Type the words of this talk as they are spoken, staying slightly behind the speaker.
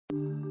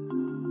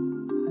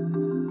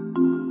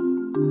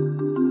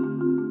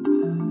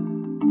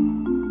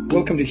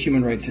Welcome to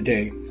Human Rights A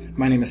Day.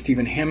 My name is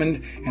Stephen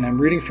Hammond, and I'm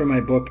reading from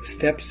my book,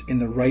 Steps in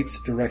the Rights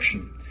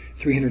Direction,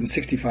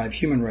 365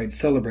 Human Rights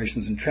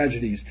Celebrations and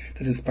Tragedies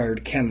that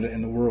Inspired Canada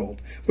and the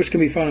World, which can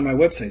be found on my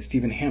website,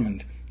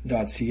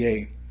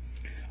 stephenhammond.ca.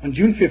 On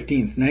June 15,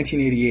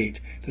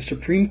 1988, the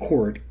Supreme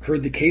Court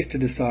heard the case to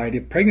decide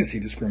if pregnancy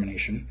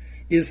discrimination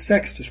is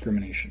sex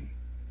discrimination.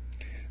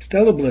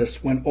 Stella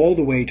Bliss went all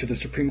the way to the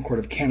Supreme Court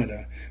of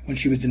Canada when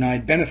she was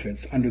denied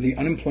benefits under the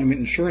Unemployment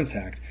Insurance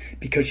Act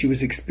because she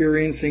was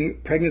experiencing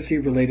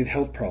pregnancy-related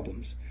health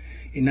problems.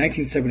 In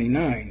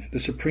 1979, the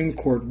Supreme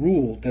Court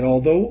ruled that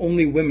although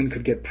only women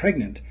could get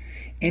pregnant,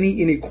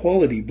 any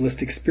inequality Bliss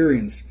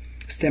experienced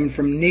stemmed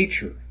from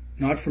nature,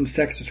 not from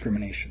sex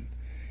discrimination.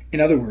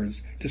 In other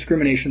words,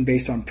 discrimination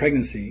based on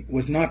pregnancy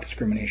was not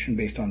discrimination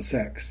based on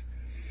sex.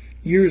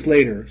 Years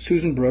later,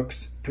 Susan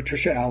Brooks,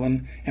 Patricia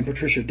Allen, and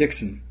Patricia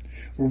Dixon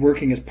were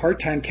working as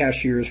part-time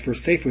cashiers for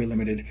Safeway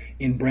Limited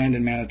in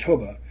Brandon,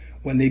 Manitoba,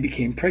 when they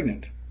became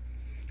pregnant.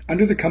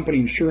 Under the company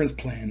insurance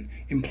plan,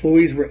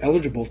 employees were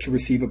eligible to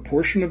receive a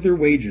portion of their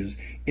wages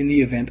in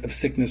the event of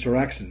sickness or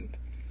accident.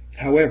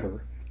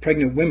 However,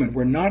 pregnant women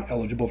were not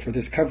eligible for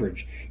this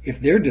coverage if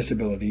their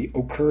disability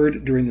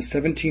occurred during the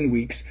 17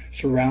 weeks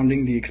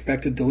surrounding the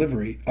expected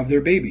delivery of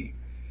their baby.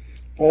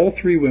 All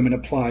three women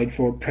applied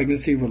for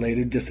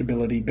pregnancy-related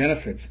disability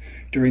benefits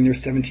during their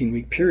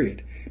 17-week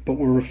period, but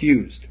were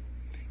refused.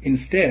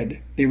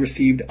 Instead, they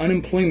received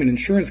unemployment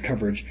insurance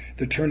coverage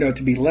that turned out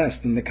to be less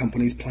than the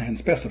company's plan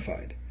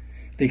specified.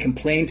 They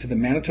complained to the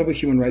Manitoba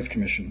Human Rights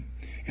Commission,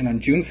 and on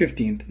June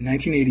 15,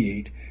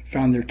 1988,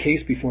 found their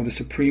case before the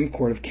Supreme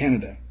Court of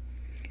Canada.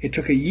 It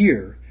took a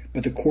year,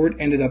 but the court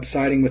ended up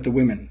siding with the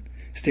women,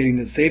 stating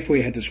that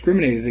Safeway had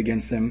discriminated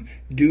against them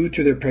due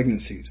to their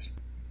pregnancies.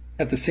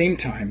 At the same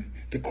time,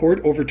 the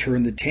court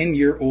overturned the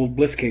 10-year-old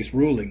Bliss case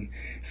ruling,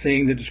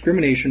 saying that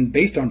discrimination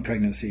based on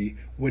pregnancy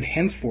would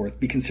henceforth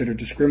be considered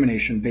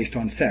discrimination based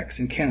on sex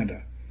in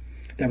Canada.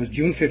 That was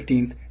June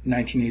 15,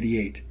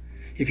 1988.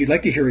 If you'd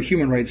like to hear a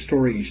human rights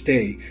story each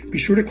day, be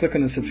sure to click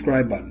on the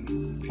subscribe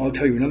button. I'll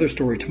tell you another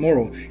story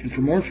tomorrow, and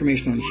for more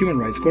information on human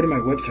rights, go to my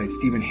website,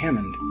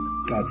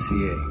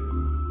 stephenhammond.ca.